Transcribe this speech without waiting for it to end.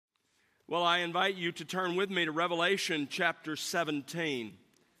Well, I invite you to turn with me to Revelation chapter 17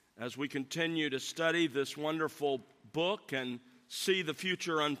 as we continue to study this wonderful book and see the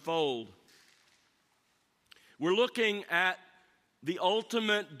future unfold. We're looking at the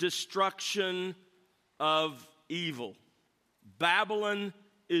ultimate destruction of evil. Babylon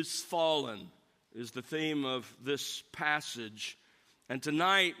is fallen is the theme of this passage. And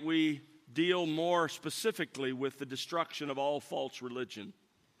tonight we deal more specifically with the destruction of all false religion.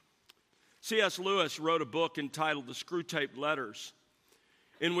 C.S. Lewis wrote a book entitled The Screwtape Letters,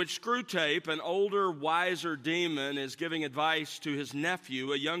 in which Screwtape, an older, wiser demon, is giving advice to his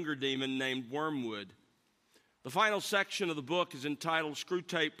nephew, a younger demon named Wormwood. The final section of the book is entitled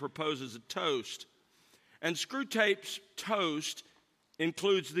Screwtape Proposes a Toast. And Screwtape's toast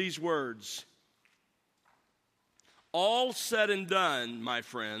includes these words: "All said and done, my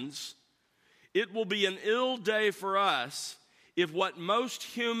friends, it will be an ill day for us if what most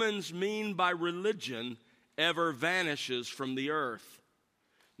humans mean by religion ever vanishes from the earth.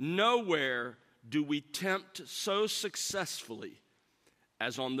 Nowhere do we tempt so successfully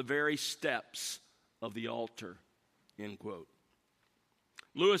as on the very steps of the altar." End quote.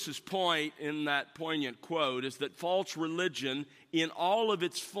 Lewis's point in that poignant quote is that false religion in all of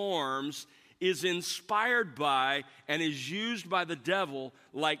its forms is inspired by and is used by the devil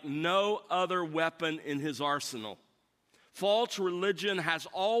like no other weapon in his arsenal. False religion has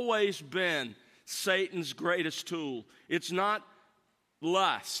always been Satan's greatest tool. It's not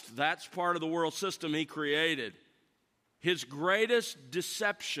lust. That's part of the world system he created. His greatest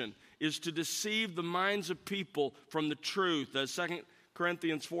deception is to deceive the minds of people from the truth. As 2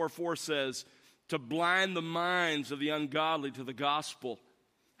 Corinthians 4:4 says, to blind the minds of the ungodly to the gospel.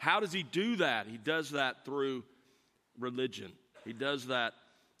 How does he do that? He does that through religion. He does that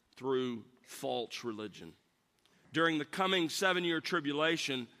through false religion. During the coming 7-year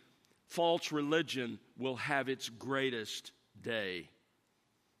tribulation, false religion will have its greatest day.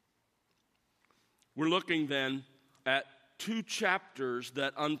 We're looking then at 2 chapters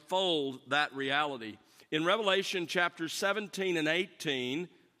that unfold that reality. In Revelation chapters 17 and 18,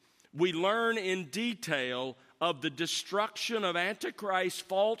 we learn in detail of the destruction of Antichrist's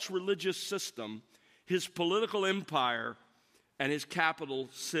false religious system, his political empire, and his capital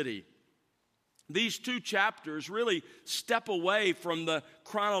city. These 2 chapters really step away from the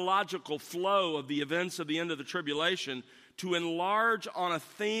chronological flow of the events of the end of the tribulation to enlarge on a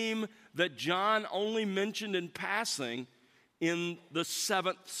theme that John only mentioned in passing in the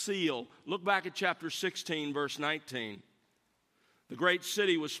 7th seal. Look back at chapter 16, verse 19. The great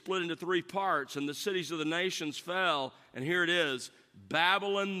city was split into 3 parts, and the cities of the nations fell. And here it is: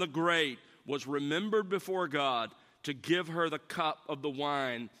 Babylon the Great was remembered before God to give her the cup of the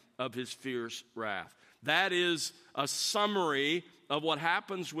wine of his fierce wrath. That is a summary of what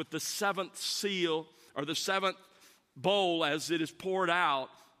happens with the 7th seal, or the 7th bowl as it is poured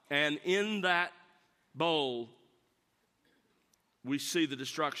out. And in that bowl, we see the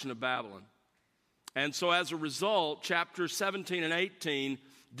destruction of Babylon. And so as a result, chapters 17 and 18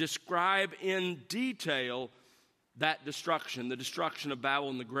 describe in detail that destruction, the destruction of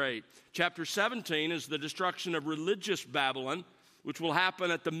Babylon the Great. Chapter 17 is the destruction of religious Babylon, which will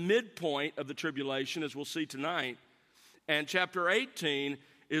happen at the midpoint of the tribulation, as we'll see tonight. And chapter 18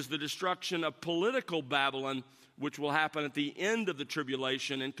 is the destruction of political Babylon, which will happen at the end of the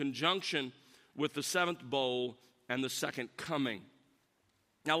tribulation in conjunction with the 7th bowl and the second coming.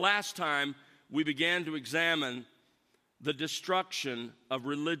 Now, last time we began to examine the destruction of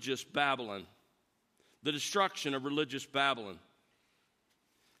religious Babylon. The destruction of religious Babylon.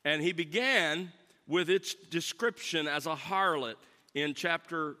 And he began with its description as a harlot in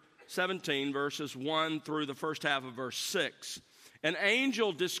chapter 17, verses 1 through the first half of verse 6. An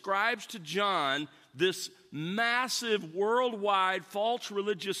angel describes to John this massive worldwide false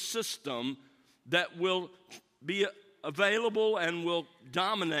religious system that will be available and will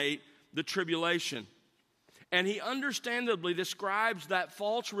dominate the tribulation. And he understandably describes that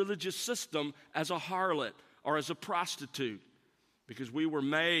false religious system as a harlot or as a prostitute, because we were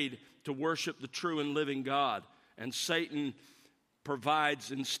made to worship the true and living God. And Satan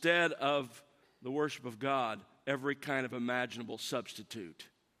provides, instead of the worship of God, every kind of imaginable substitute.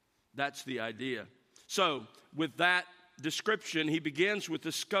 That's the idea. So, with that description, he begins with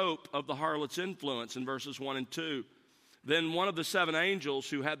the scope of the harlot's influence in verses 1 and 2. Then one of the 7 angels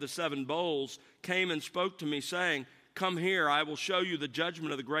who had the 7 bowls came and spoke to me, saying, "Come here, I will show you the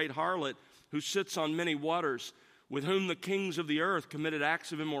judgment of the great harlot who sits on many waters, with whom the kings of the earth committed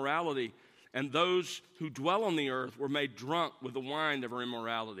acts of immorality, and those who dwell on the earth were made drunk with the wine of her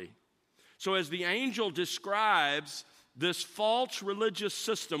immorality." So as the angel describes this false religious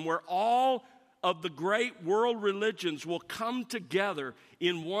system where all of the great world religions will come together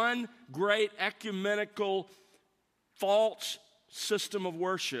in one great ecumenical false system of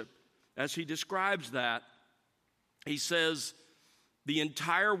worship. As he describes that, he says the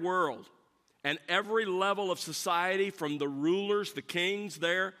entire world and every level of society, from the rulers, the kings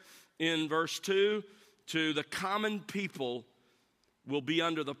there in verse 2, to the common people, will be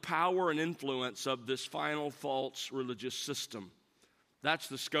under the power and influence of this final false religious system. That's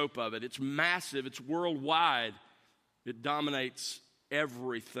the scope of it. It's massive. It's worldwide. It dominates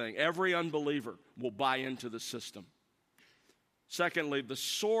everything. Every unbeliever will buy into the system. Secondly, the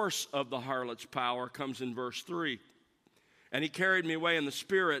source of the harlot's power comes in verse 3. And he carried me away in the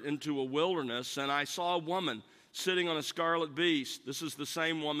spirit into a wilderness, and I saw a woman sitting on a scarlet beast. This is the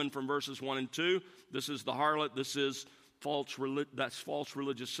same woman from verses 1 and 2. This is the harlot. This is false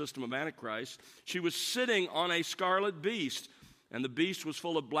religious system of Antichrist. She was sitting on a scarlet beast, and the beast was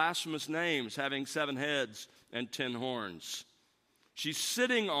full of blasphemous names, having 7 heads and 10 horns. She's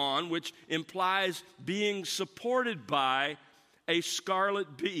sitting on, which implies being supported by, a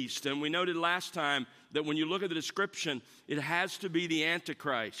scarlet beast. And we noted last time that when you look at the description, it has to be the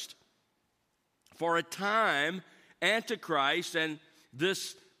Antichrist. For a time, Antichrist and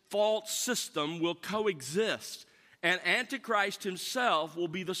this false system will coexist. And Antichrist himself will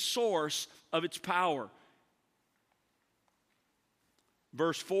be the source of its power.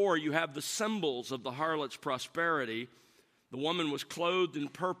 Verse 4, you have the symbols of the harlot's prosperity. The woman was clothed in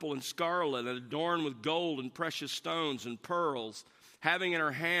purple and scarlet and adorned with gold and precious stones and pearls, having in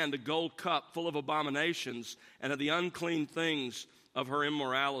her hand a gold cup full of abominations and of the unclean things of her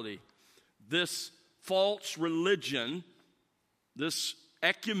immorality. This false religion, this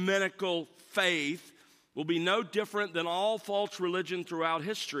ecumenical faith, will be no different than all false religion throughout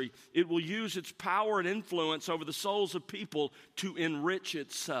history. It will use its power and influence over the souls of people to enrich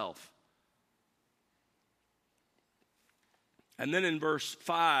itself. And then in verse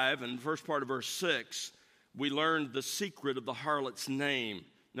 5 and first part of verse 6, we learned the secret of the harlot's name.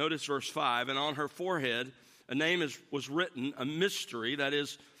 Notice verse 5, and on her forehead a name was written, a mystery, that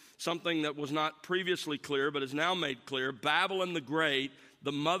is, something that was not previously clear but is now made clear, Babylon the Great,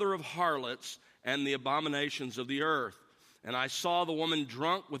 the mother of harlots and the abominations of the earth. And I saw the woman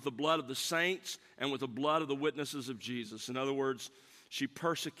drunk with the blood of the saints and with the blood of the witnesses of Jesus. In other words, she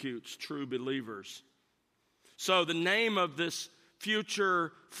persecutes true believers. So the name of this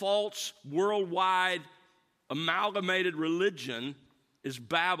future false worldwide amalgamated religion is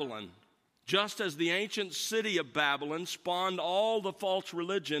Babylon. Just as the ancient city of Babylon spawned all the false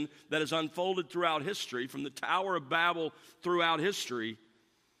religion that has unfolded throughout history, from the Tower of Babel throughout history,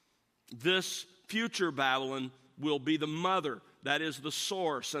 this future Babylon will be the mother, that is the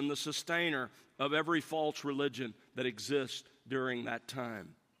source and the sustainer of every false religion that exists during that time.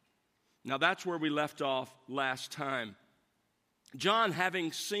 Now that's where we left off last time. John,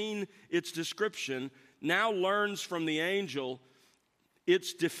 having seen its description, now learns from the angel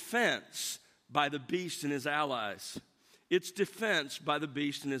its defense by the beast and his allies. Its defense by the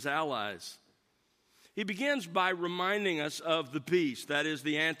beast and his allies. He begins by reminding us of the beast, that is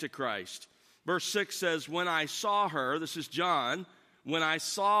the Antichrist. Verse 6 says, when I saw her, this is John, when I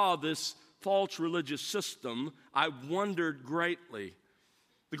saw this false religious system, I wondered greatly.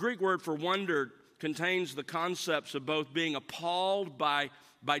 The Greek word for wondered contains the concepts of both being appalled by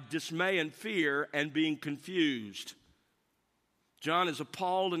dismay and fear and being confused. John is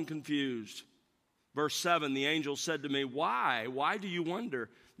appalled and confused. Verse 7, the angel said to me, why? Why do you wonder?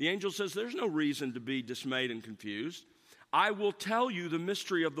 The angel says, there's no reason to be dismayed and confused. I will tell you the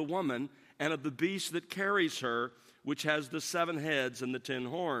mystery of the woman and of the beast that carries her, which has the 7 heads and the 10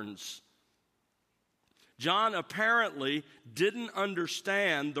 horns. John apparently didn't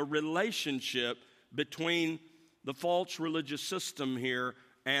understand the relationship between the false religious system here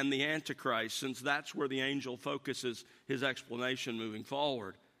and the Antichrist, since that's where the angel focuses his explanation moving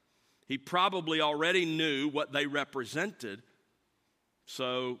forward. He probably already knew what they represented,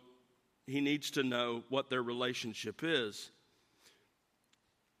 so he needs to know what their relationship is.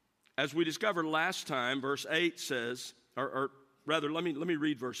 As we discovered last time, verse 8 says, or rather, let me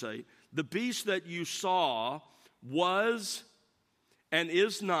read verse 8. The beast that you saw was and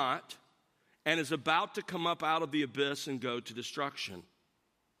is not, and is about to come up out of the abyss and go to destruction.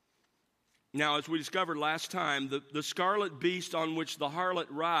 Now, as we discovered last time, the scarlet beast on which the harlot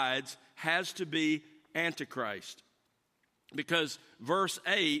rides has to be Antichrist. Because verse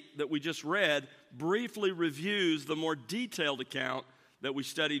 8 that we just read briefly reviews the more detailed account that we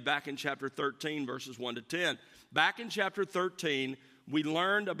studied back in chapter 13, verses 1 to 10. Back in chapter 13, we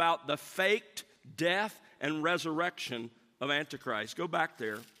learned about the faked death and resurrection of Antichrist. Go back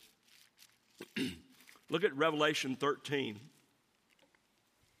there. Look at Revelation 13.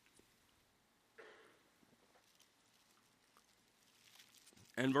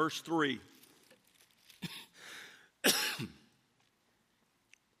 And verse 3.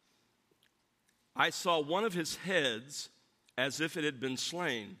 I saw one of his heads as if it had been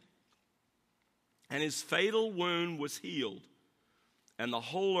slain, and his fatal wound was healed, and the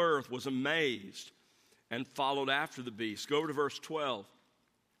whole earth was amazed and followed after the beast. Go over to verse 12.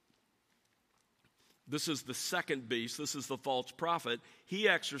 This is the second beast. This is the false prophet. He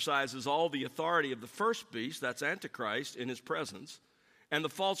exercises all the authority of the first beast, that's Antichrist, in his presence. And the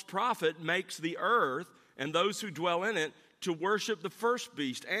false prophet makes the earth and those who dwell in it to worship the first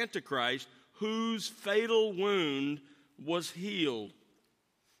beast, Antichrist, whose fatal wound was healed.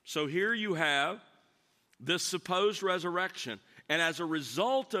 So here you have this supposed resurrection. And as a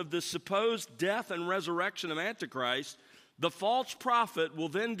result of this supposed death and resurrection of Antichrist, the false prophet will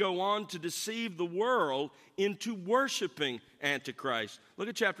then go on to deceive the world into worshiping Antichrist. Look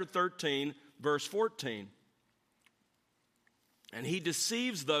at chapter 13, verse 14. And he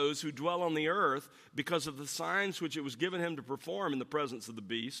deceives those who dwell on the earth because of the signs which it was given him to perform in the presence of the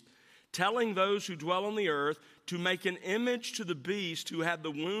beast, telling those who dwell on the earth to make an image to the beast who had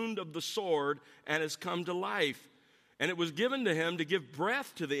the wound of the sword and has come to life. And it was given to him to give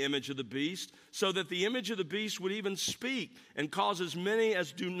breath to the image of the beast, so that the image of the beast would even speak and cause as many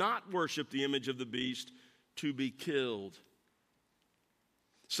as do not worship the image of the beast to be killed.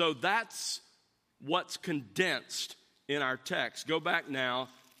 So that's what's condensed in our text. Go back now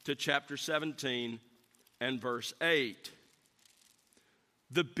to chapter 17 and verse 8.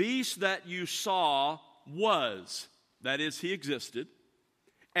 The beast that you saw was, that is, he existed,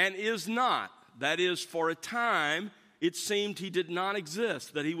 and is not, that is, for a time it seemed he did not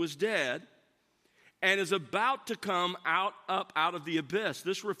exist, that he was dead, and is about to come up out of the abyss.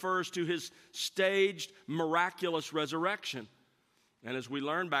 This refers to his staged, miraculous resurrection. And as we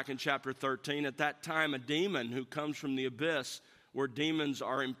learned back in chapter 13, at that time a demon who comes from the abyss, where demons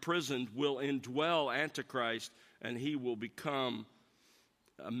are imprisoned, will indwell Antichrist, and he will become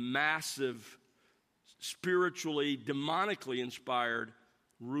a massive, spiritually, demonically inspired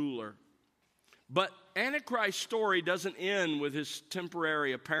ruler. But Antichrist's story doesn't end with his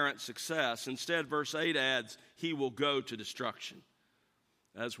temporary apparent success. Instead, verse 8 adds, he will go to destruction.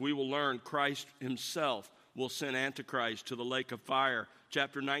 As we will learn, Christ himself will send Antichrist to the lake of fire.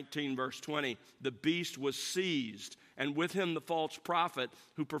 Chapter 19, verse 20, the beast was seized, and with him the false prophet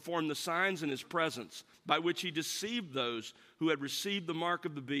who performed the signs in his presence, by which he deceived those who had received the mark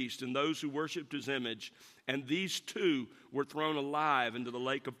of the beast and those who worshipped his image. And these two were thrown alive into the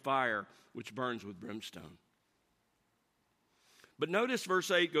lake of fire, which burns with brimstone. But notice verse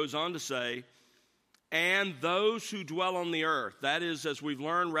 8 goes on to say, and those who dwell on the earth. That is, as we've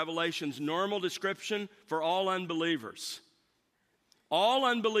learned, Revelation's normal description for all unbelievers. All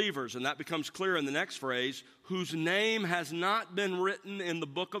unbelievers, and that becomes clear in the next phrase, whose name has not been written in the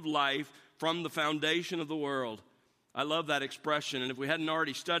book of life from the foundation of the world. I love that expression, and if we hadn't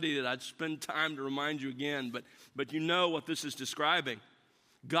already studied it, I'd spend time to remind you again, but you know what this is describing.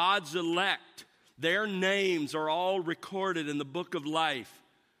 God's elect, their names are all recorded in the book of life,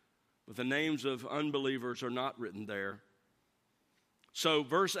 but the names of unbelievers are not written there. So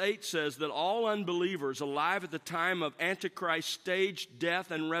verse 8 says that all unbelievers alive at the time of Antichrist's staged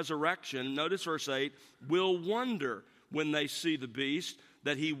death and resurrection, notice verse 8, will wonder when they see the beast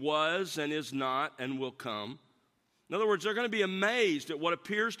that he was and is not and will come. In other words, they're going to be amazed at what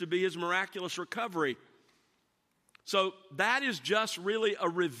appears to be his miraculous recovery. So that is just really a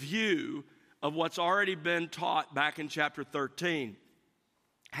review of what's already been taught back in chapter 13.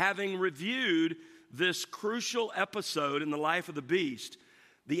 Having reviewed this crucial episode in the life of the beast,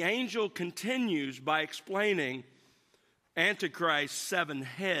 the angel continues by explaining Antichrist's 7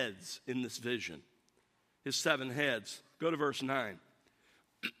 heads in this vision. His 7 heads. Go to verse 9.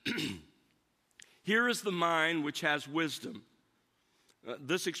 Here is the mind which has wisdom.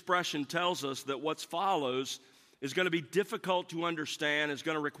 This expression tells us that what follows is going to be difficult to understand, is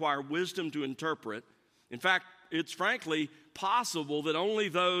going to require wisdom to interpret. In fact, it's frankly possible that only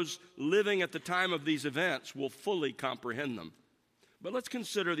those living at the time of these events will fully comprehend them. But let's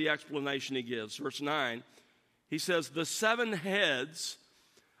consider the explanation he gives. Verse 9, he says, the 7 heads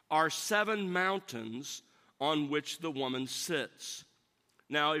are 7 mountains on which the woman sits.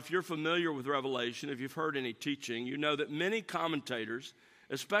 Now, if you're familiar with Revelation, if you've heard any teaching, you know that many commentators,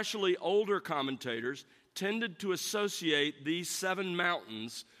 especially older commentators, tended to associate these 7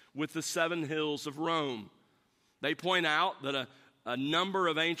 mountains with the 7 hills of Rome. They point out that A number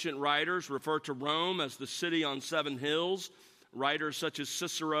of ancient writers refer to Rome as the city on seven hills, writers such as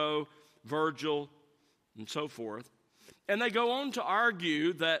Cicero, Virgil, and so forth. And they go on to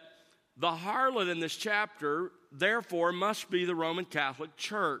argue that the harlot in this chapter, therefore, must be the Roman Catholic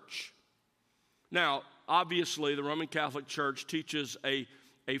Church. Now, obviously, the Roman Catholic Church teaches a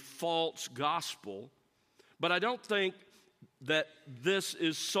false gospel, but I don't think that this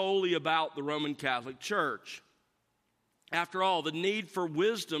is solely about the Roman Catholic Church. After all, the need for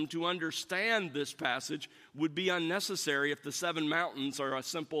wisdom to understand this passage would be unnecessary if the seven mountains are a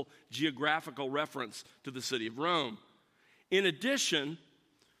simple geographical reference to the city of Rome. In addition,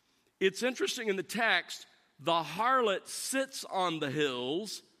 it's interesting in the text, the harlot sits on the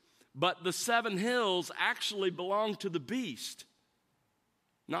hills, but the seven hills actually belong to the beast,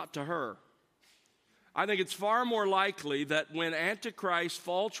 not to her. I think it's far more likely that when Antichrist's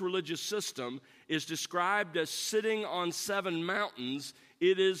false religious system is described as sitting on seven mountains,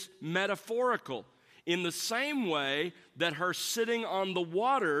 it is metaphorical. In the same way that her sitting on the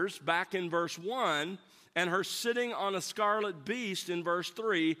waters back in verse 1 and her sitting on a scarlet beast in verse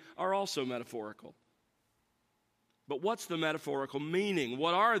 3 are also metaphorical. But what's the metaphorical meaning?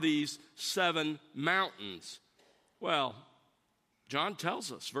 What are these seven mountains? Well, John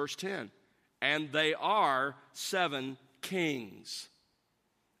tells us, verse 10, and they are seven kings.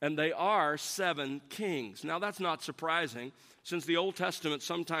 And they are seven kings. Now, that's not surprising, since the Old Testament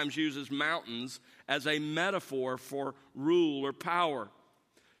sometimes uses mountains as a metaphor for rule or power.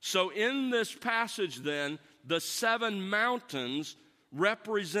 So in this passage, then, the seven mountains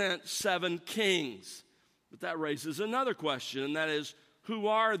represent seven kings. But that raises another question, and that is, who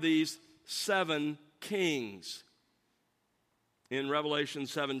are these seven kings? In Revelation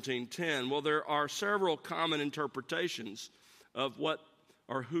 17:10, well, there are several common interpretations of what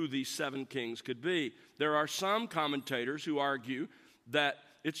or who these seven kings could be. There are some commentators who argue that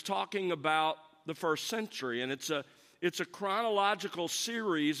it's talking about the first century, and it's a chronological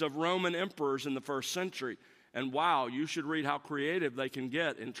series of Roman emperors in the first century. And wow, you should read how creative they can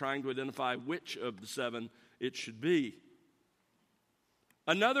get in trying to identify which of the seven it should be.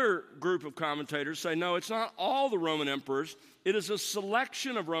 Another group of commentators say, no, it's not all the Roman emperors. It is a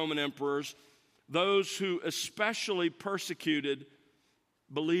selection of Roman emperors, those who especially persecuted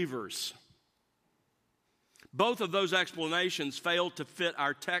believers. Both of those explanations fail to fit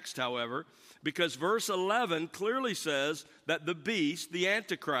our text, however, because verse 11 clearly says that the beast, the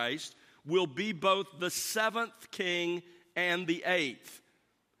Antichrist, will be both the seventh king and the eighth.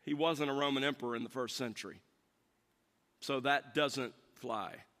 He wasn't a Roman emperor in the first century, so that doesn't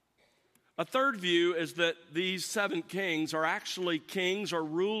fly. A third view is that these seven kings are actually kings or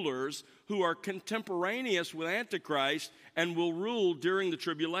rulers who are contemporaneous with Antichrist and will rule during the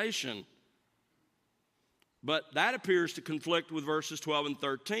tribulation. But that appears to conflict with verses 12 and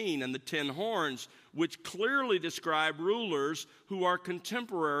 13 and the 10 horns, which clearly describe rulers who are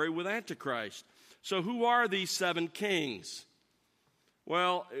contemporary with Antichrist. So who are these seven kings?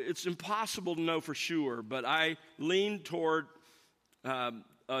 Well, it's impossible to know for sure, but I lean toward an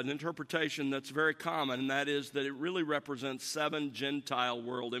interpretation that's very common, and that is that it really represents seven Gentile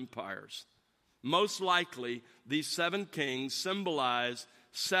world empires. Most likely, these seven kings symbolize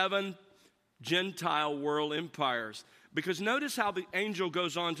seven Gentile world empires. Because notice how the angel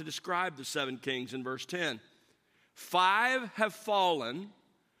goes on to describe the seven kings in verse 10. 5 have fallen,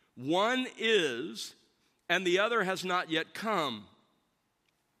 1 is, and the other has not yet come.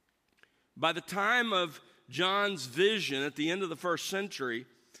 By the time of John's vision at the end of the first century,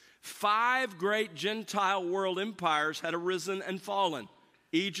 5 great Gentile world empires had arisen and fallen: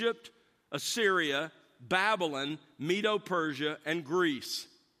 Egypt, Assyria, Babylon, Medo-Persia, and Greece.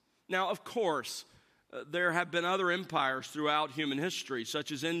 Now, of course, there have been other empires throughout human history,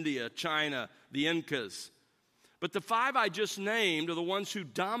 such as India, China, the Incas. But the 5 I just named are the ones who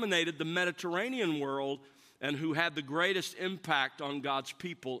dominated the Mediterranean world and who had the greatest impact on God's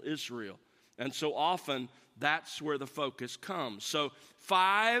people, Israel. And so often, that's where the focus comes. So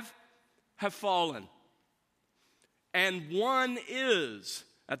 5 have fallen, and 1 is.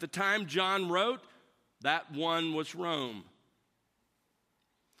 At the time John wrote, that 1 was Rome.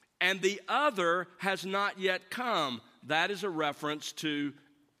 And the other has not yet come. That is a reference to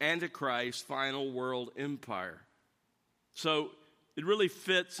Antichrist's final world empire. So it really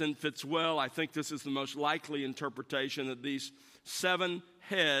fits and fits well. I think this is the most likely interpretation, that these 7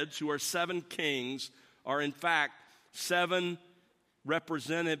 heads, who are 7 kings, are in fact 7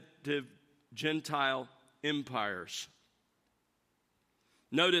 representative Gentile empires.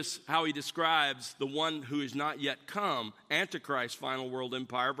 Notice how he describes the one who is not yet come, Antichrist's final world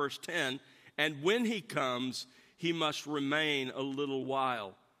empire, verse 10. And when he comes, he must remain a little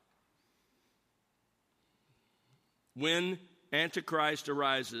while. When Antichrist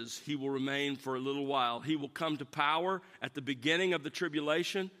arises, he will remain for a little while. He will come to power at the beginning of the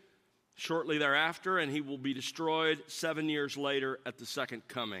tribulation, shortly thereafter, and he will be destroyed 7 years later at the second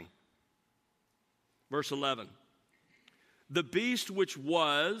coming. Verse 11. The beast which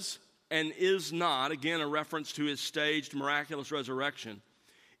was and is not, again a reference to his staged miraculous resurrection,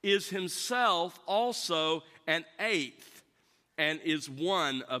 is himself also an eighth and is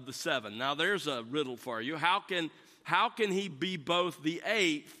one of the seven. Now there's a riddle for you. How can he be both the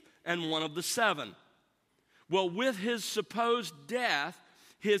eighth and one of the seven? Well, with his supposed death,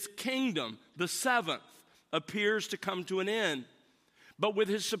 his kingdom, the seventh, appears to come to an end. But with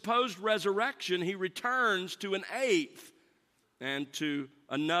his supposed resurrection, he returns to an eighth and to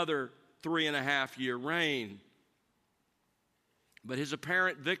another 3.5-year reign. But his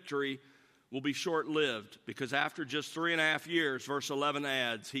apparent victory will be short-lived, because after just 3.5 years, verse 11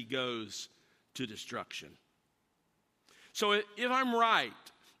 adds, he goes to destruction. So if I'm right,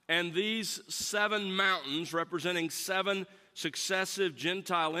 and these 7 mountains representing 7 successive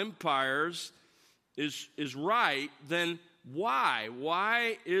Gentile empires is right, then why?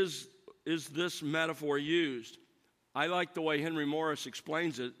 Why is this metaphor used? I like the way Henry Morris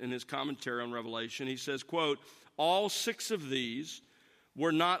explains it in his commentary on Revelation. He says, quote, all 6 of these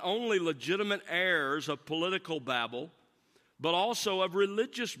were not only legitimate heirs of political Babel, but also of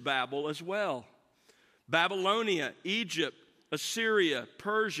religious Babel as well. Babylonia, Egypt, Assyria,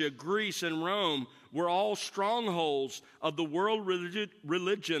 Persia, Greece, and Rome were all strongholds of the world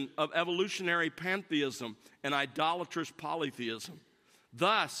religion of evolutionary pantheism and idolatrous polytheism.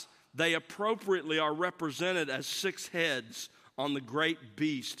 Thus, they appropriately are represented as 6 heads on the great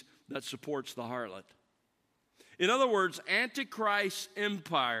beast that supports the harlot. In other words, Antichrist's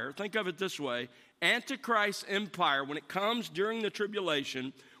empire, think of it this way, Antichrist's empire, when it comes during the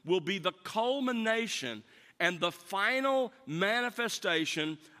tribulation, will be the culmination and the final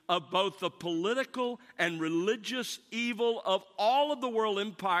manifestation of both the political and religious evil of all of the world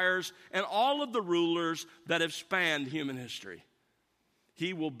empires and all of the rulers that have spanned human history.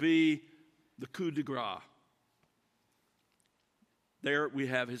 He will be the coup de grace. There we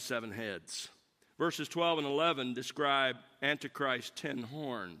have his 7 heads. Verses 12 and 11 describe Antichrist's 10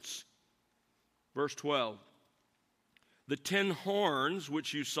 horns. Verse 12. The 10 horns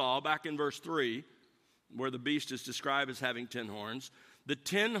which you saw back in verse 3, where the beast is described as having 10 horns, the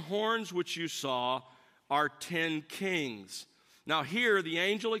 10 horns which you saw are 10 kings. Now here the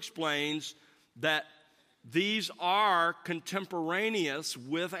angel explains that these are contemporaneous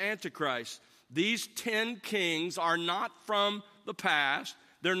with Antichrist. These 10 kings are not from the past.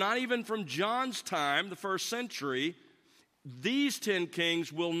 They're not even from John's time, the first century. These 10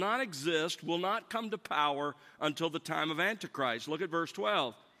 kings will not exist, will not come to power until the time of Antichrist. Look at verse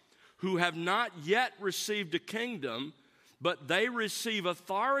 12. Who have not yet received a kingdom, but they receive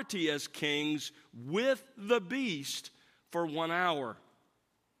authority as kings with the beast for 1 hour.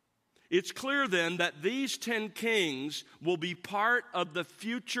 It's clear then that these 10 kings will be part of the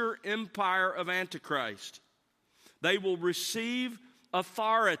future empire of Antichrist. They will receive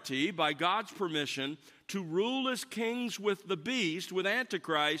authority by God's permission to rule as kings with the beast, with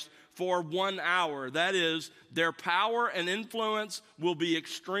Antichrist, for 1 hour. That is, their power and influence will be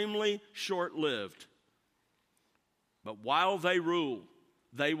extremely short-lived. But while they rule,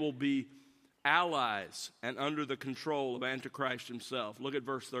 they will be allies and under the control of Antichrist himself. Look at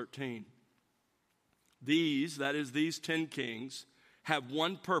verse 13. These 10 kings, have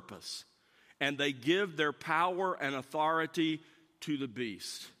one purpose, and they give their power and authority to the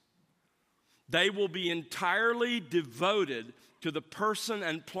beast. They will be entirely devoted to the person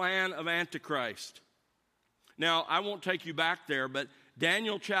and plan of Antichrist. Now, I won't take you back there, but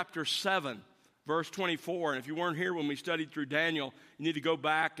Daniel chapter 7, verse 24, and if you weren't here when we studied through Daniel, you need to go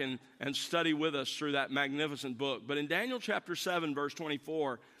back and study with us through that magnificent book. But in Daniel chapter 7, verse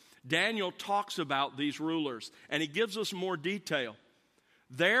 24, Daniel talks about these rulers, and he gives us more detail.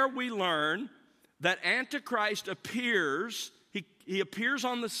 There we learn that Antichrist appears, he appears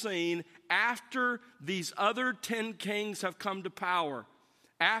on the scene after these other 10 kings have come to power,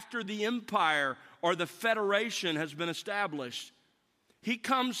 after the empire or the federation has been established. He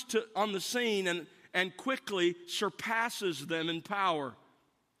comes on the scene and quickly surpasses them in power.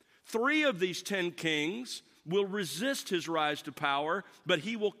 3 of these 10 kings will resist his rise to power, but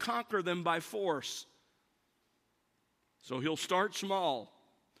he will conquer them by force. So he'll start small,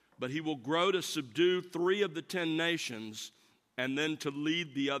 but he will grow to subdue 3 of the 10 nations and then to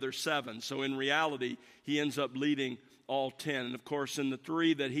lead the other 7. So in reality, he ends up leading all 10. And of course, in the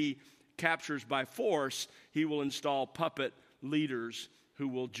 3 that he captures by force, he will install puppet leaders who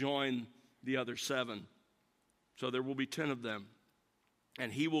will join the other 7. So there will be 10 of them.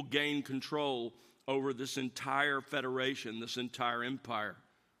 And he will gain control over this entire federation, this entire empire.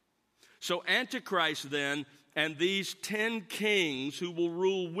 So Antichrist then, and these 10 kings who will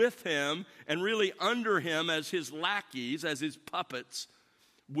rule with him and really under him as his lackeys, as his puppets,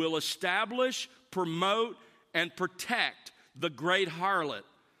 will establish, promote, and protect the great harlot,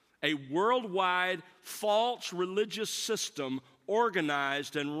 a worldwide false religious system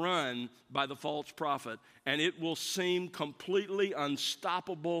organized and run by the false prophet, and it will seem completely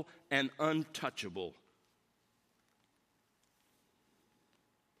unstoppable and untouchable.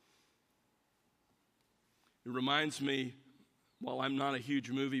 It reminds me, while I'm not a huge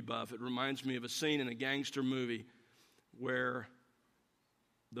movie buff, it reminds me of a scene in a gangster movie where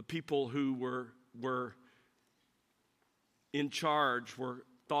the people who were in charge were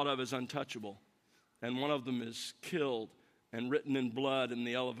thought of as untouchable. And one of them is killed, and written in blood in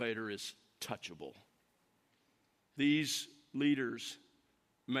the elevator is touchable. These leaders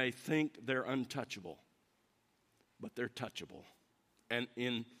may think they're untouchable, but they're touchable. And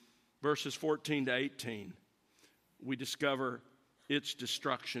in verses 14 to 18, we discover its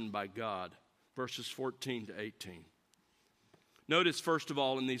destruction by God. Verses 14 to 18. Notice, first of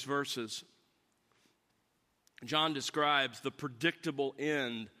all, in these verses, John describes the predictable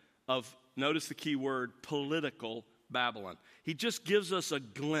end of, notice the key word, political Babylon. He just gives us a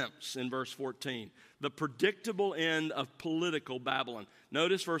glimpse in verse 14. The predictable end of political Babylon.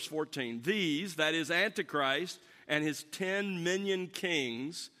 Notice verse 14. These, that is Antichrist and his 10 minion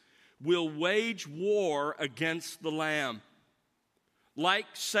kings, will wage war against the Lamb. Like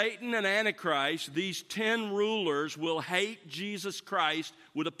Satan and Antichrist, these 10 rulers will hate Jesus Christ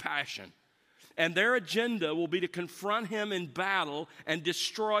with a passion. And their agenda will be to confront him in battle and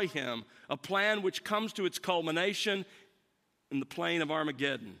destroy him, a plan which comes to its culmination in the plain of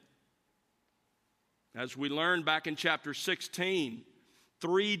Armageddon. As we learned back in chapter 16,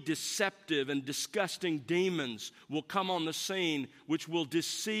 3 deceptive and disgusting demons will come on the scene, which will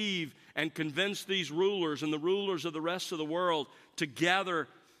deceive and convince these rulers and the rulers of the rest of the world to gather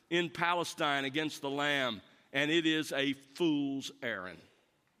in Palestine against the Lamb. And it is a fool's errand.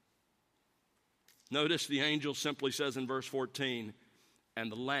 Notice the angel simply says in verse 14,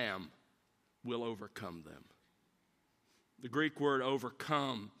 and the Lamb will overcome them. The Greek word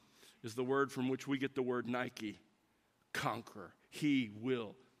overcome is the word from which we get the word Nike, conquer. He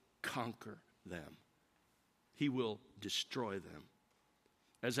will conquer them. He will destroy them.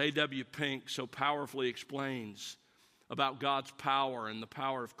 As A.W. Pink so powerfully explains about God's power and the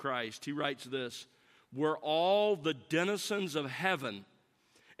power of Christ, he writes this: were all the denizens of heaven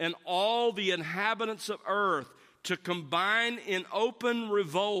and all the inhabitants of earth to combine in open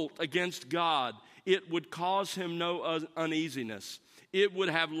revolt against God, it would cause him no uneasiness. It would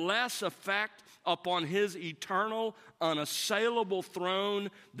have less effect upon his eternal, unassailable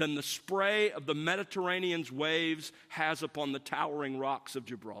throne than the spray of the Mediterranean's waves has upon the towering rocks of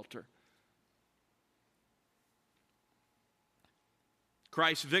Gibraltar.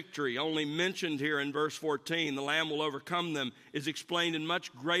 Christ's victory, only mentioned here in verse 14, the Lamb will overcome them, is explained in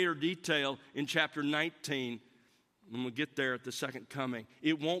much greater detail in chapter 19 when we get there at the second coming.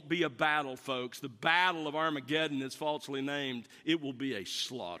 It won't be a battle, folks. The battle of Armageddon is falsely named. It will be a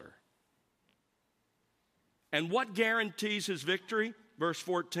slaughter. And what guarantees his victory? Verse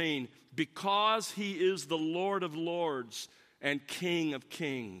 14, because he is the Lord of lords and King of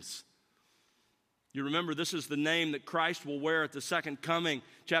kings. You remember, this is the name that Christ will wear at the second coming.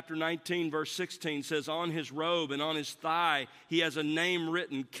 Chapter 19, verse 16 says, on his robe and on his thigh, he has a name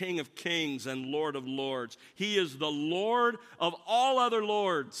written, King of kings and Lord of lords. He is the Lord of all other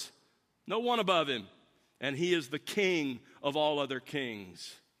lords, no one above him. And he is the King of all other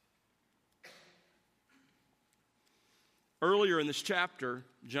kings. Earlier in this chapter,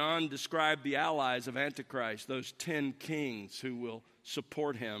 John described the allies of Antichrist, those 10 kings who will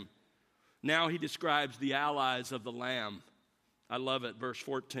support him. Now he describes the allies of the Lamb. I love it, verse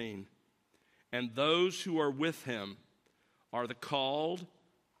 14. And those who are with him are the called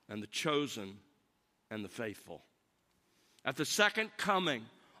and the chosen and the faithful. At the second coming,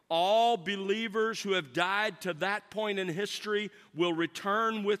 all believers who have died to that point in history will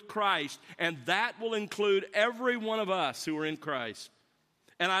return with Christ, and that will include every one of us who are in Christ.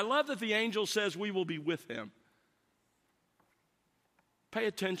 And I love that the angel says we will be with him. Pay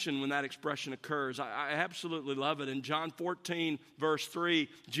attention when that expression occurs. I absolutely love it. In John 14, verse 3,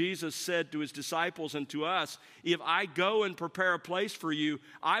 Jesus said to his disciples and to us, "If I go and prepare a place for you,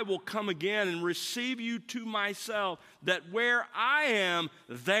 I will come again and receive you to myself, that where I am,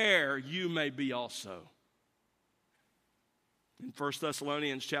 there you may be also." In 1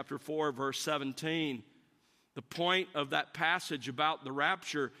 Thessalonians chapter 4, verse 17, the point of that passage about the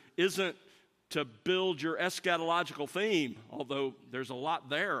rapture isn't to build your eschatological theme, although there's a lot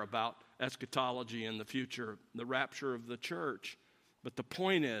there about eschatology in the future, the rapture of the church. But the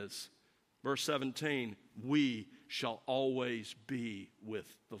point is, verse 17, we shall always be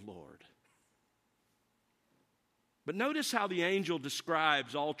with the Lord. But notice how the angel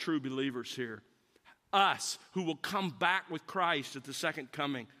describes all true believers here. Us, who will come back with Christ at the second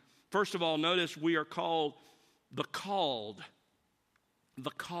coming. First of all, notice we are called the called.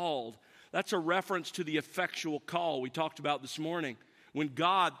 The called. That's a reference to the effectual call we talked about this morning, when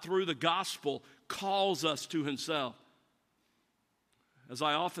God, through the gospel, calls us to himself. As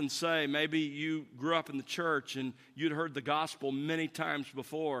I often say, maybe you grew up in the church and you'd heard the gospel many times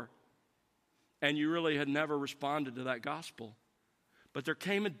before, and you really had never responded to that gospel. But there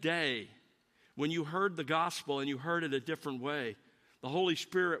came a day when you heard the gospel and you heard it a different way. The Holy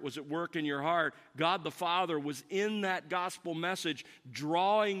Spirit was at work in your heart. God the Father was in that gospel message,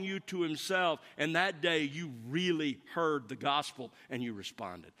 drawing you to himself. And that day you really heard the gospel and you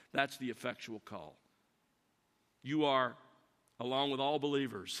responded. That's the effectual call. You are, along with all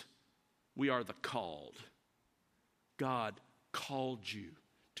believers, we are the called. God called you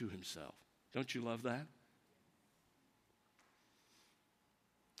to himself. Don't you love that?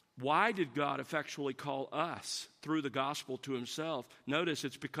 Why did God effectually call us through the gospel to himself? Notice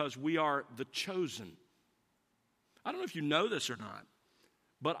it's because we are the chosen. I don't know if you know this or not,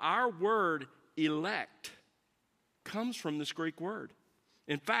 but our word elect comes from this Greek word.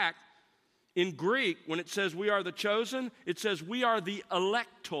 In fact, in Greek, when it says we are the chosen, it says we are the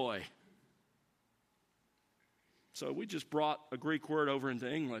electoi. So we just brought a Greek word over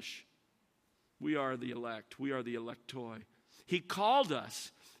into English. We are the elect. We are the electoi. He called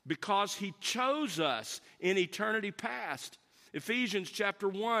us because he chose us in eternity past. Ephesians chapter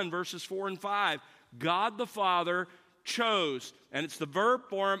 1, verses 4 and 5. God the Father chose, and it's the verb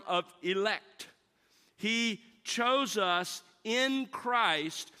form of elect. He chose us in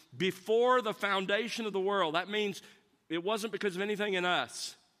Christ before the foundation of the world. That means it wasn't because of anything in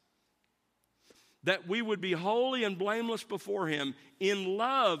us. That we would be holy and blameless before him. In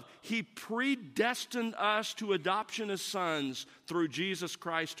love, he predestined us to adoption as sons through Jesus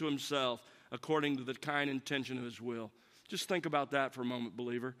Christ to himself, according to the kind intention of his will. Just think about that for a moment,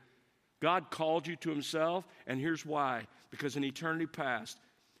 believer. God called you to himself, and here's why. Because in eternity past,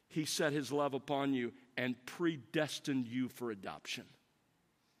 he set his love upon you and predestined you for adoption.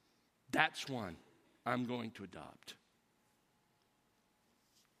 That's one I'm going to adopt.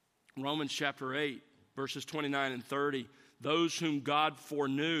 Romans chapter 8, verses 29 and 30. Those whom God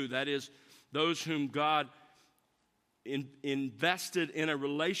foreknew, that is, those whom God invested in a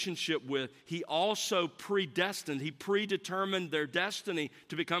relationship with, he also predestined. He predetermined their destiny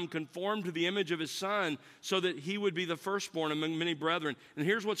to become conformed to the image of his Son so that he would be the firstborn among many brethren. And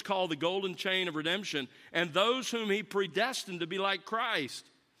here's what's called the golden chain of redemption. And those whom he predestined to be like Christ,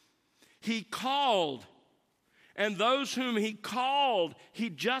 he called. And those whom he called, he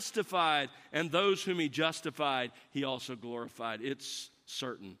justified. And those whom he justified, he also glorified. It's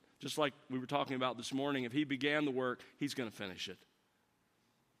certain. Just like we were talking about this morning, if he began the work, he's going to finish it.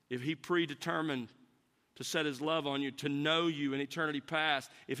 If he predetermined to set his love on you, to know you in eternity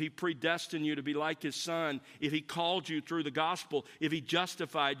past, if he predestined you to be like his Son, if he called you through the gospel, if he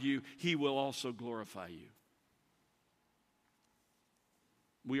justified you, he will also glorify you.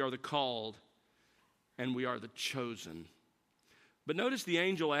 We are the called, and we are the chosen. But notice the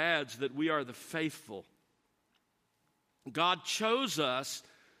angel adds that we are the faithful. God chose us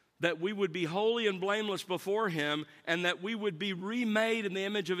that we would be holy and blameless before him, and that we would be remade in the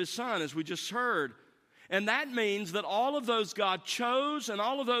image of his Son, as we just heard. And that means that all of those God chose and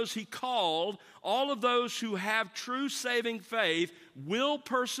all of those he called, all of those who have true saving faith, will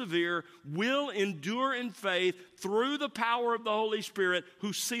persevere, will endure in faith through the power of the Holy Spirit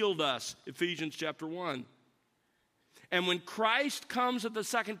who sealed us, Ephesians chapter 1. And when Christ comes at the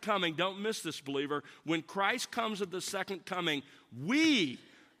second coming, don't miss this, believer, when Christ comes at the second coming, we,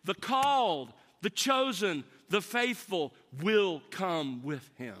 the called, the chosen, the faithful, will come with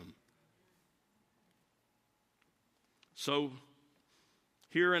him. So,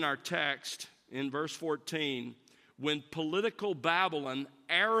 here in our text, in verse 14, when political Babylon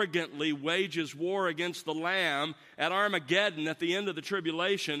arrogantly wages war against the Lamb at Armageddon at the end of the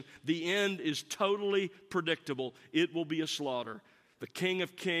tribulation, the end is totally predictable. It will be a slaughter. The King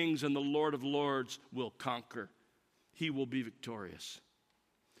of Kings and the Lord of Lords will conquer. He will be victorious.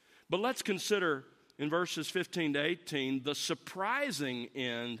 But let's consider in verses 15 to 18 the surprising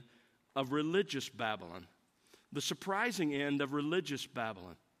end of religious Babylon. The surprising end of religious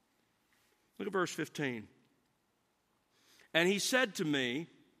Babylon. Look at verse 15. And he said to me,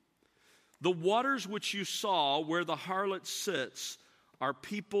 the waters which you saw where the harlot sits are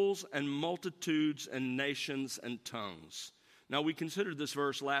peoples and multitudes and nations and tongues. Now, we considered this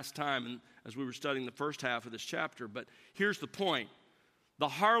verse last time as we were studying the first half of this chapter, but here's the point. The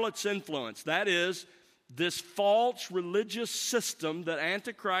harlot's influence, that is, this false religious system that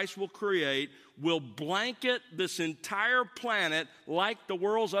Antichrist will create, will blanket this entire planet like the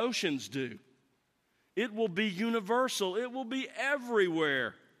world's oceans do. It will be universal. It will be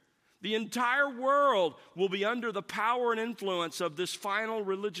everywhere. The entire world will be under the power and influence of this final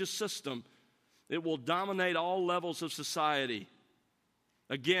religious system. It will dominate all levels of society.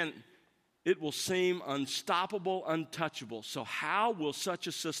 Again, it will seem unstoppable, untouchable. So how will such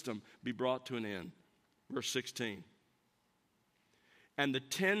a system be brought to an end? Verse 16. And the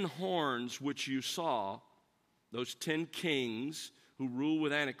 10 horns which you saw, those 10 kings who rule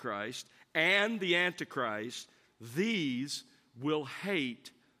with Antichrist, and the Antichrist, these will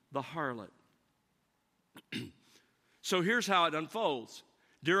hate the harlot. So here's how it unfolds.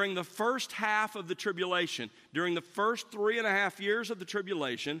 During the first half of the tribulation, during the first 3.5 years of the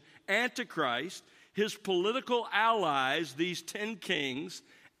tribulation, Antichrist, his political allies, these 10 kings,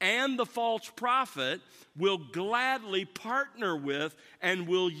 and the false prophet will gladly partner with and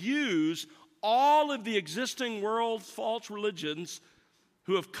will use all of the existing world's false religions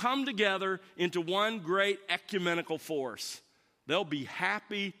who have come together into one great ecumenical force. They'll be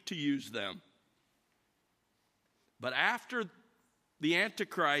happy to use them. But after the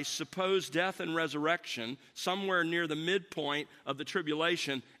Antichrist's supposed death and resurrection, somewhere near the midpoint of the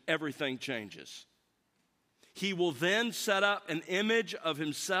tribulation, everything changes. He will then set up an image of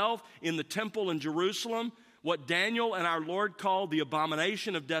himself in the temple in Jerusalem, what Daniel and our Lord called the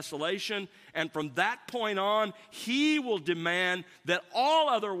abomination of desolation. And from that point on, he will demand that all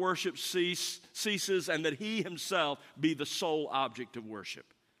other worship ceases and that he himself be the sole object of worship.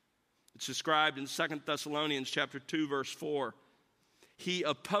 It's described in 2 Thessalonians chapter 2, verse 4. He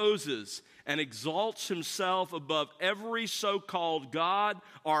opposes and exalts himself above every so-called God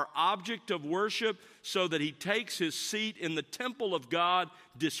or object of worship, so that he takes his seat in the temple of God,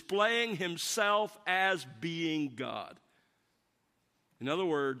 displaying himself as being God. In other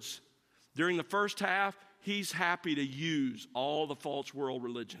words, during the first half, he's happy to use all the false world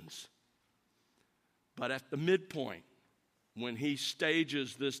religions. But at the midpoint, when he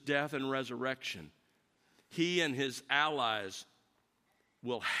stages this death and resurrection, he and his allies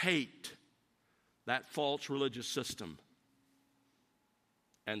will hate that false religious system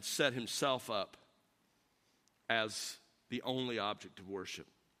and set himself up as the only object of worship.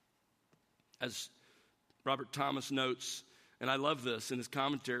 As Robert Thomas notes, and I love this in his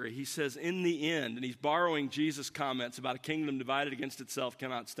commentary, he says, in the end, and he's borrowing Jesus' comments about a kingdom divided against itself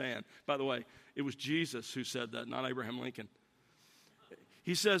cannot stand. By the way, it was Jesus who said that, not Abraham Lincoln.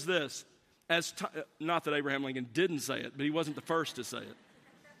 He says this, not that Abraham Lincoln didn't say it, but he wasn't the first to say it.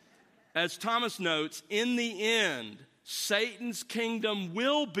 As Thomas notes, in the end, Satan's kingdom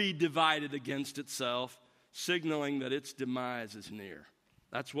will be divided against itself, signaling that its demise is near.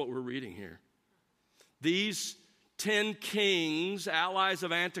 That's what we're reading here. These 10 kings, allies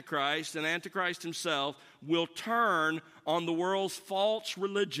of Antichrist, and Antichrist himself, will turn on the world's false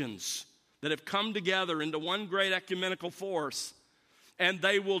religions that have come together into one great ecumenical force, and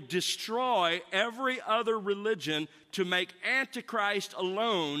they will destroy every other religion to make Antichrist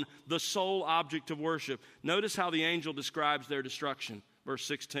alone the sole object of worship. Notice how the angel describes their destruction. Verse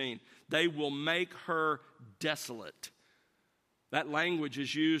 16, they will make her desolate. That language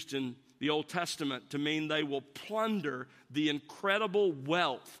is used in the Old Testament to mean they will plunder the incredible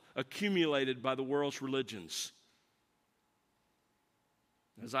wealth accumulated by the world's religions.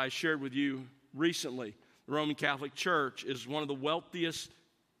 As I shared with you recently, the Roman Catholic Church is one of the wealthiest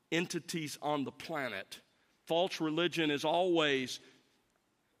entities on the planet. False religion is always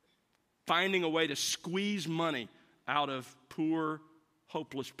finding a way to squeeze money out of poor,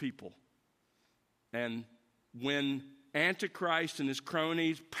 hopeless people. And when Antichrist and his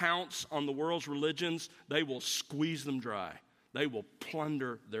cronies pounce on the world's religions, they will squeeze them dry. They will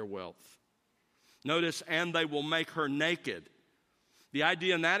plunder their wealth. Notice, and they will make her naked. The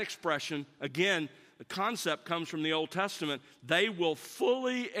idea in that expression, again, the concept comes from the Old Testament. They will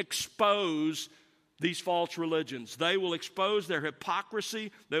fully expose these false religions. They will expose their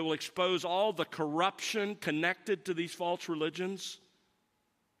hypocrisy. They will expose all the corruption connected to these false religions.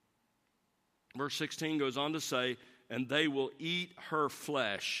 Verse 16 goes on to say, and they will eat her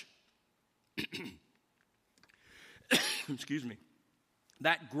flesh. Excuse me.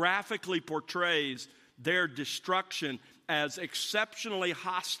 That graphically portrays their destruction as exceptionally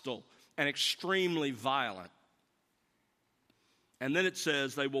hostile and extremely violent. And then it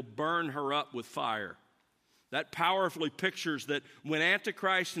says they will burn her up with fire. That powerfully pictures that when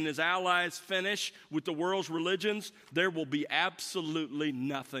Antichrist and his allies finish with the world's religions, there will be absolutely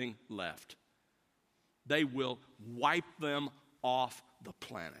nothing left. They will wipe them off the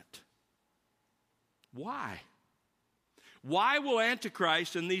planet. Why? Why will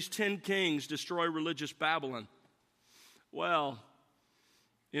Antichrist and these 10 kings destroy religious Babylon? Well,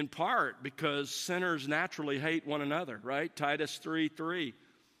 in part because sinners naturally hate one another, right? Titus 3:3.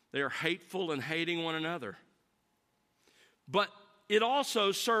 They are hateful and hating one another. But it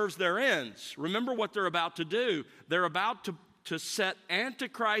also serves their ends. Remember what they're about to do. They're about to set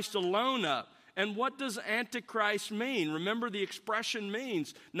Antichrist alone up. And what does Antichrist mean? Remember, the expression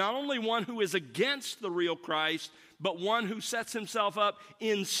means not only one who is against the real Christ, but one who sets himself up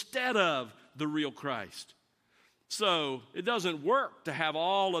instead of the real Christ. So it doesn't work to have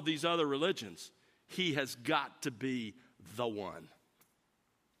all of these other religions. He has got to be the one.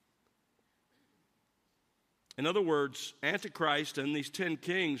 In other words, Antichrist and these 10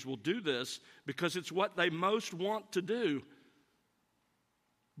 kings will do this because it's what they most want to do.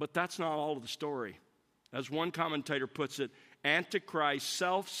 But that's not all of the story. As one commentator puts it, Antichrist's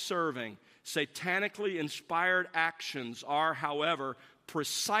self-serving, satanically inspired actions are, however,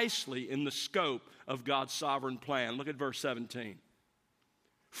 precisely in the scope of God's sovereign plan. Look at verse 17.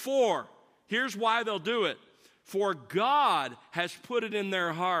 For, here's why they'll do it. For God has put it in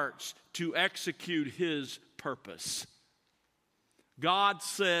their hearts to execute his purpose. God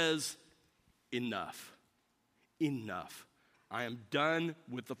says, enough. Enough. I am done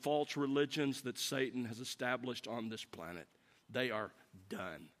with the false religions that Satan has established on this planet. They are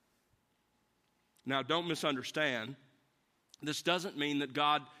done. Now, don't misunderstand. This doesn't mean that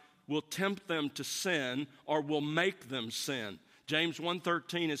God will tempt them to sin or will make them sin. James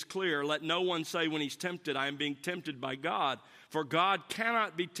 1:13 is clear. Let no one say when he's tempted, I am being tempted by God. For God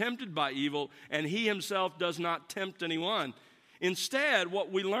cannot be tempted by evil, and he himself does not tempt anyone. Instead,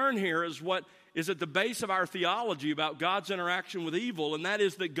 what we learn here is what is at the base of our theology about God's interaction with evil, and that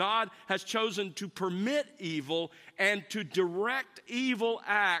is that God has chosen to permit evil and to direct evil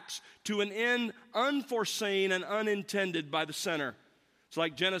acts to an end unforeseen and unintended by the sinner. It's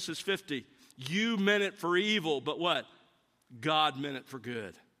like Genesis 50. You meant it for evil, but what? God meant it for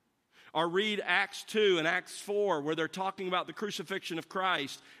good. Or read Acts 2 and Acts 4, where they're talking about the crucifixion of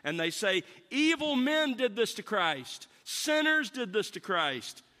Christ, and they say, evil men did this to Christ. Sinners did this to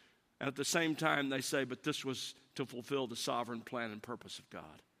Christ. And at the same time, they say, but this was to fulfill the sovereign plan and purpose of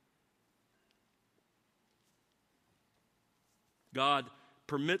God. God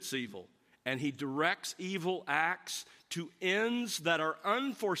permits evil, and he directs evil acts to ends that are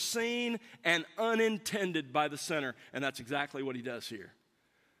unforeseen and unintended by the sinner. And that's exactly what he does here.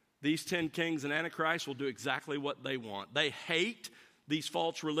 These 10 kings and Antichrist will do exactly what they want. They hate these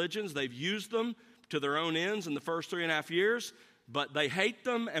false religions. They've used them to their own ends in the first 3.5 years. But they hate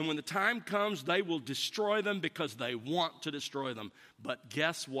them, and when the time comes, they will destroy them because they want to destroy them. But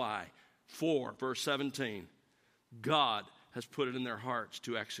guess why? For, verse 17, God has put it in their hearts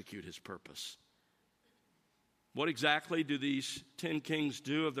to execute his purpose. What exactly do these 10 kings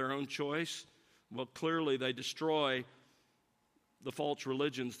do of their own choice? Well, clearly they destroy the false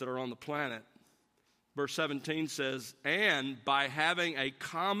religions that are on the planet. Verse 17 says, and by having a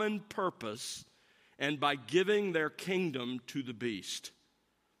common purpose, and by giving their kingdom to the beast,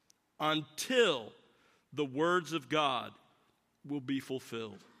 until the words of God will be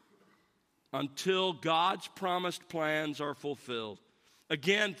fulfilled. Until God's promised plans are fulfilled.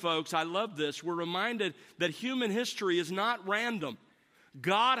 Again, folks, I love this. We're reminded that human history is not random.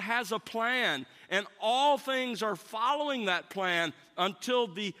 God has a plan, and all things are following that plan until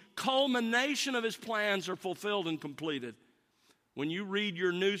the culmination of his plans are fulfilled and completed. When you read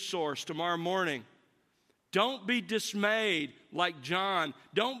your news source tomorrow morning, don't be dismayed like John.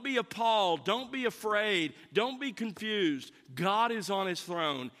 Don't be appalled. Don't be afraid. Don't be confused. God is on his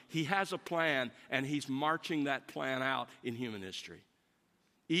throne. He has a plan, and he's marching that plan out in human history.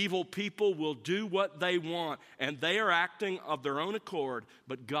 Evil people will do what they want, and they are acting of their own accord,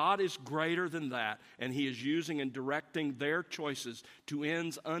 but God is greater than that, and he is using and directing their choices to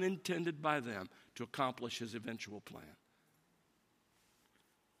ends unintended by them to accomplish his eventual plan.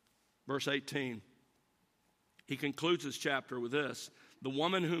 Verse 18, he concludes his chapter with this: the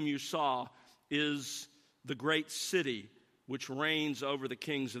woman whom you saw is the great city which reigns over the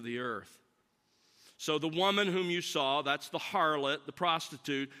kings of the earth. So the woman whom you saw, that's the harlot, the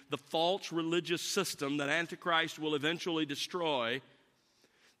prostitute, the false religious system that Antichrist will eventually destroy.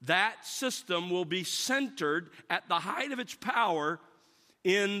 That system will be centered at the height of its power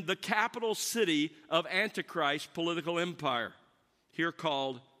in the capital city of Antichrist's political empire, here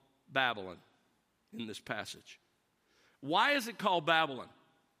called Babylon in this passage. Why is it called Babylon?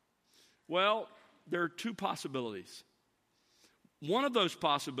 Well, there are two possibilities. One of those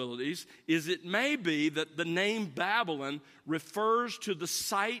possibilities is it may be that the name Babylon refers to the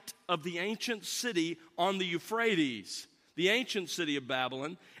site of the ancient city on the Euphrates, the ancient city of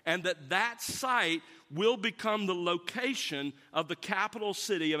Babylon, and that site will become the location of the capital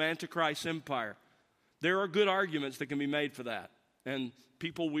city of Antichrist's empire. There are good arguments that can be made for that, and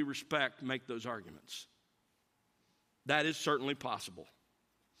people we respect make those arguments. That is certainly possible.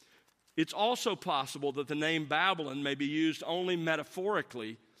 It's also possible that the name Babylon may be used only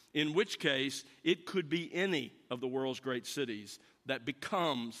metaphorically, in which case it could be any of the world's great cities that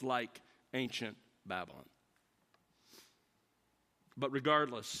becomes like ancient Babylon. But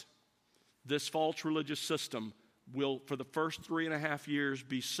regardless, this false religious system will, for the first 3.5 years,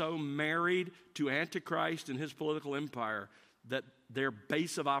 be so married to Antichrist and his political empire that their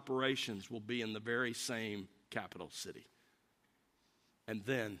base of operations will be in the very same capital city. And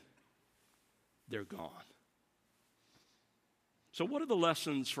then they're gone. So what are the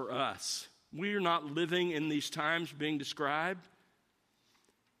lessons for us? We are not living in these times being described.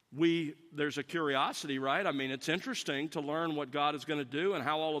 There's a curiosity, right? I mean, it's interesting to learn what God is going to do and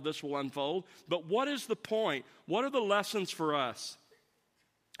how all of this will unfold. But what is the point? What are the lessons for us?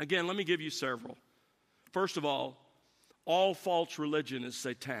 Again, let me give you several. First of all false religion is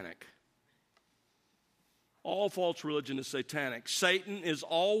satanic. All false religion is satanic. Satan is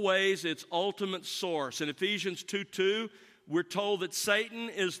always its ultimate source. In Ephesians 2:2, we're told that Satan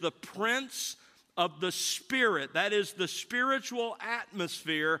is the prince of the spirit. That is the spiritual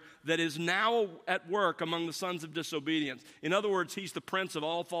atmosphere that is now at work among the sons of disobedience. In other words, he's the prince of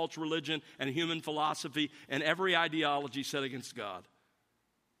all false religion and human philosophy and every ideology set against God.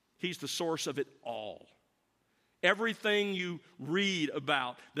 He's the source of it all. Everything you read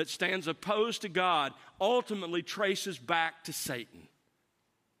about that stands opposed to God ultimately traces back to Satan.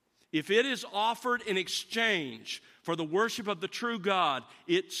 If it is offered in exchange for the worship of the true God,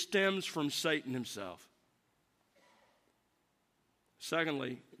 it stems from Satan himself.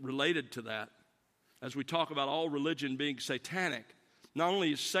 Secondly, related to that, as we talk about all religion being satanic, not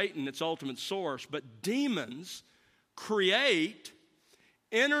only is Satan its ultimate source, but demons create,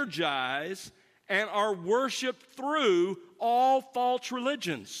 energize, and are worshiped through all false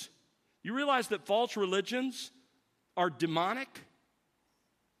religions. You realize that false religions are demonic?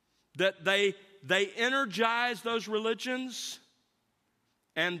 That they energize those religions,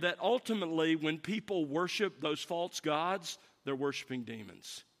 and that ultimately when people worship those false gods, they're worshiping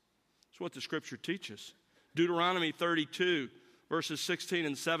demons. That's what the Scripture teaches. Deuteronomy 32, verses 16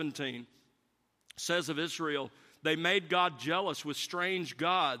 and 17 says of Israel, they made God jealous with strange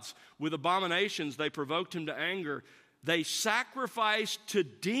gods. With abominations they provoked him to anger. They sacrificed to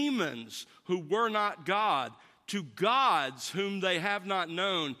demons who were not God, to gods whom they have not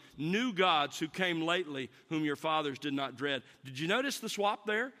known, new gods who came lately, whom your fathers did not dread. Did you notice the swap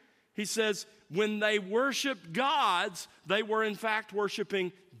there? He says, when they worshiped gods, they were in fact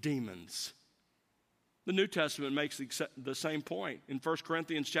worshiping demons. The New Testament makes the same point. In 1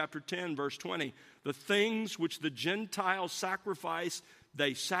 Corinthians chapter 10, verse 20, the things which the Gentiles sacrifice,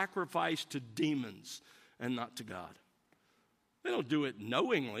 they sacrifice to demons and not to God. They don't do it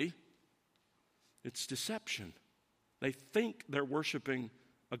knowingly. It's deception. They think they're worshiping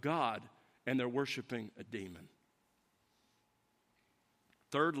a God, and they're worshiping a demon.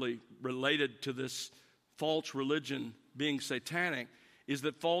 Thirdly, related to this false religion being satanic, is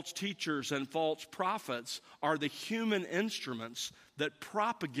that false teachers and false prophets are the human instruments that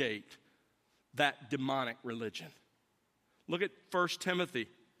propagate that demonic religion. Look at 1 Timothy.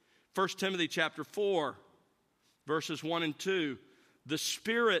 1 Timothy chapter 4, verses 1 and 2. The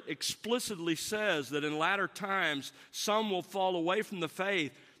Spirit explicitly says that in latter times some will fall away from the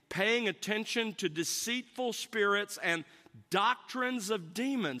faith, paying attention to deceitful spirits and doctrines of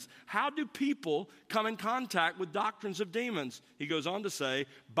demons. How do people come in contact with doctrines of demons? He goes on to say,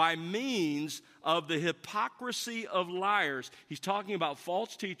 by means of the hypocrisy of liars. He's talking about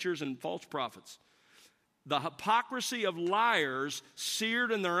false teachers and false prophets. the hypocrisy of liars seared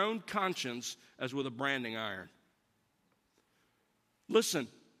in their own conscience as with a branding iron. Listen,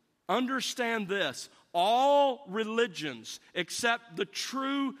 understand this. All religions except the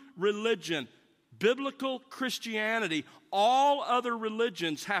true religion, biblical Christianity, all other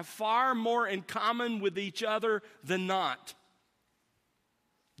religions have far more in common with each other than not.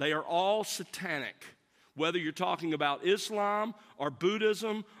 They are all satanic. Whether you're talking about Islam or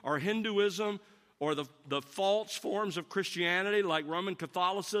Buddhism or Hinduism or the false forms of Christianity like Roman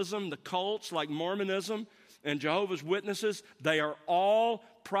Catholicism, the cults like Mormonism and Jehovah's Witnesses, they are all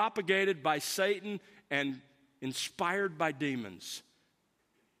propagated by Satan and inspired by demons.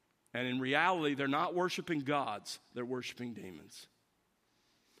 And in reality, they're not worshiping gods, they're worshiping demons.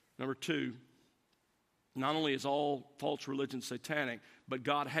 Number two, not only is all false religion satanic, but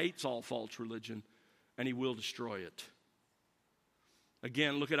God hates all false religion, and he will destroy it.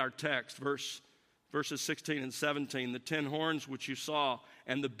 Again, look at our text, verses 16 and 17. The 10 horns which you saw,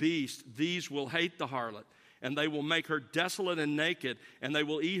 and the beast, these will hate the harlot, and they will make her desolate and naked, and they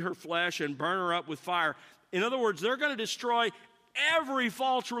will eat her flesh and burn her up with fire. In other words, they're going to destroy every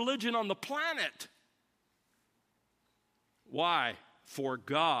false religion on the planet. Why? For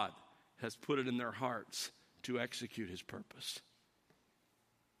God has put it in their hearts to execute his purpose.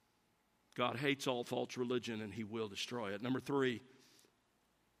 God hates all false religion, and he will destroy it. Number three,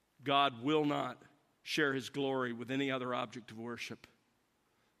 God will not share his glory with any other object of worship.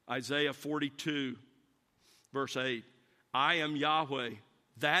 Isaiah 42, verse 8, I am Yahweh,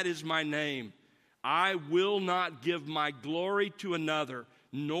 that is my name. I will not give my glory to another,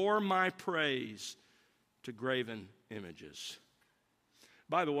 nor my praise to graven images.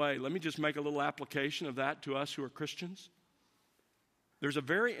 By the way, let me just make a little application of that to us who are Christians. There's a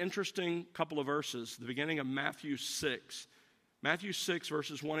very interesting couple of verses, the beginning of Matthew 6. Matthew 6,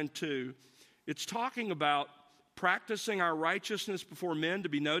 verses 1 and 2. It's talking about practicing our righteousness before men to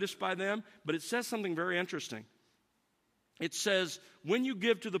be noticed by them, but it says something very interesting. It says, when you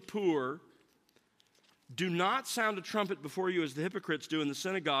give to the poor, do not sound a trumpet before you as the hypocrites do in the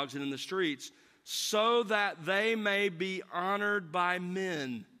synagogues and in the streets, so that they may be honored by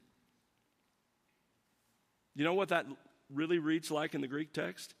men. You know what that really reads like in the Greek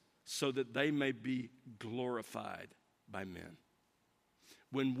text? So that they may be glorified by men.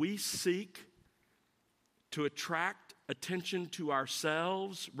 When we seek to attract attention to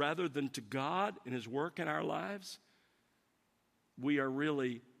ourselves rather than to God and his work in our lives, we are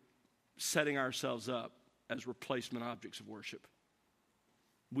really setting ourselves up as replacement objects of worship.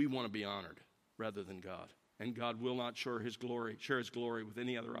 We want to be honored rather than God. And God will not share his glory with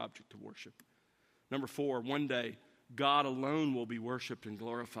any other object of worship. Number 4, one day, God alone will be worshiped and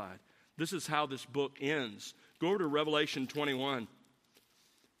glorified. This is how this book ends. Go over to Revelation 21.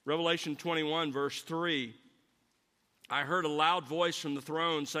 Revelation 21, verse 3. I heard a loud voice from the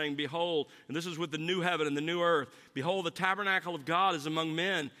throne saying, behold, and this is with the new heaven and the new earth, behold, the tabernacle of God is among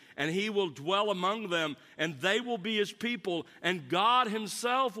men, and he will dwell among them, and they will be his people, and God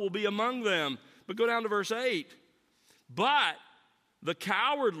himself will be among them. But go down to verse 8. But the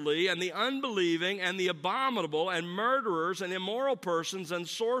cowardly and the unbelieving and the abominable and murderers and immoral persons and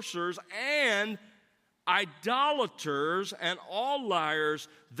sorcerers and idolaters and all liars,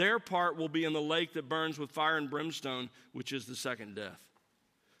 their part will be in the lake that burns with fire and brimstone, which is the second death.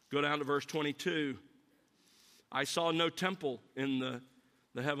 Go down to verse 22. I saw no temple in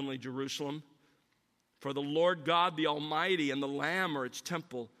the heavenly Jerusalem, for the Lord God the Almighty and the Lamb are its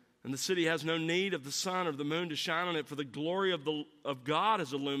temple. And the city has no need of the sun or the moon to shine on it, for the glory of God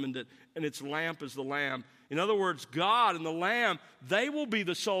has illumined it, and its lamp is the Lamb. In other words, God and the Lamb, they will be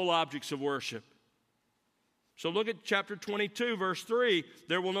the sole objects of worship. So look at chapter 22, verse 3.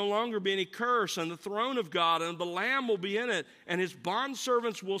 There will no longer be any curse, and the throne of God and the Lamb will be in it, and his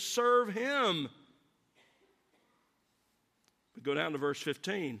bondservants will serve him. But go down to verse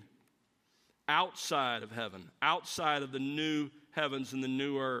 15. Outside of heaven, outside of the new heavens and the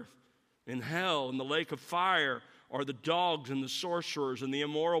new earth, in hell, in the lake of fire, are the dogs and the sorcerers and the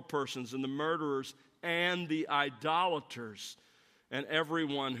immoral persons and the murderers and the idolaters and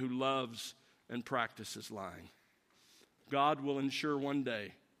everyone who loves and practices lying. God will ensure one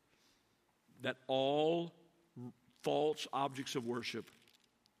day that all false objects of worship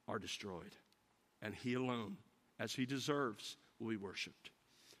are destroyed, and he alone, as he deserves, will be worshiped.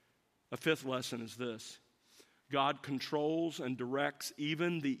 A fifth lesson is this. God controls and directs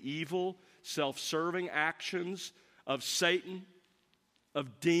even the evil, self-serving actions of Satan,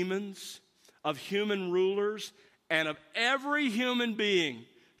 of demons, of human rulers, and of every human being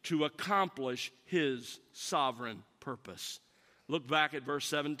to accomplish his sovereign purpose. Look back at verse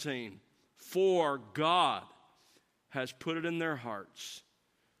 17. For God has put it in their hearts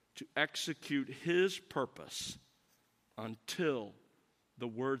to execute His purpose until the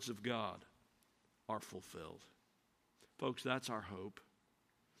words of God are fulfilled. Folks, that's our hope.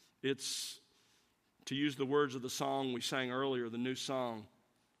 It's, to use the words of the song we sang earlier, the new song,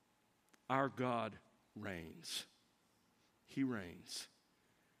 our God reigns. He reigns.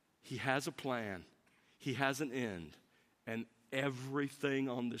 He has a plan. He has an end. And everything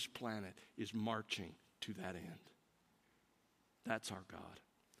on this planet is marching to that end. That's our God.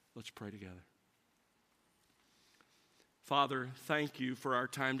 Let's pray together. Father, thank you for our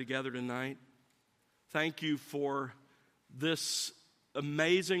time together tonight. Thank you for this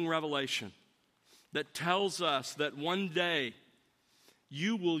amazing revelation that tells us that one day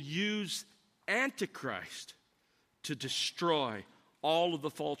you will use Antichrist to destroy all of the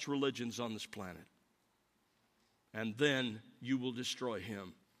false religions on this planet. And then you will destroy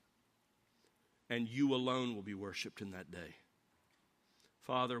him. And you alone will be worshiped in that day.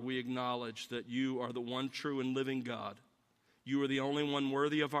 Father, we acknowledge that you are the one true and living God. You are the only one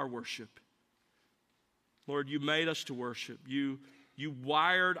worthy of our worship. Lord, you made us to worship. You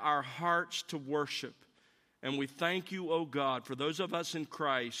wired our hearts to worship. And we thank you, O God, for those of us in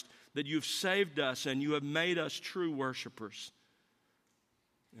Christ, that you've saved us and you have made us true worshipers.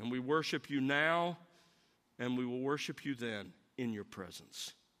 And we worship you now, and we will worship you then in your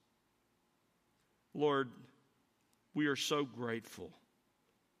presence. Lord, we are so grateful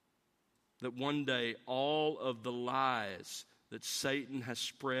that one day all of the lies that Satan has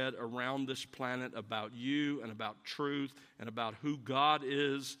spread around this planet about you and about truth and about who God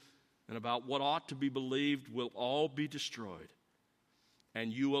is and about what ought to be believed will all be destroyed.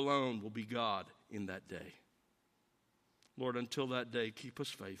 And you alone will be God in that day. Lord, until that day, keep us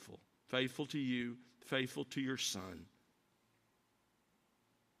faithful. Faithful to you, faithful to your Son.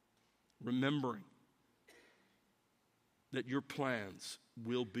 Remembering that your plans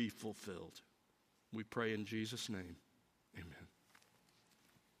will be fulfilled. We pray in Jesus' name. Amen.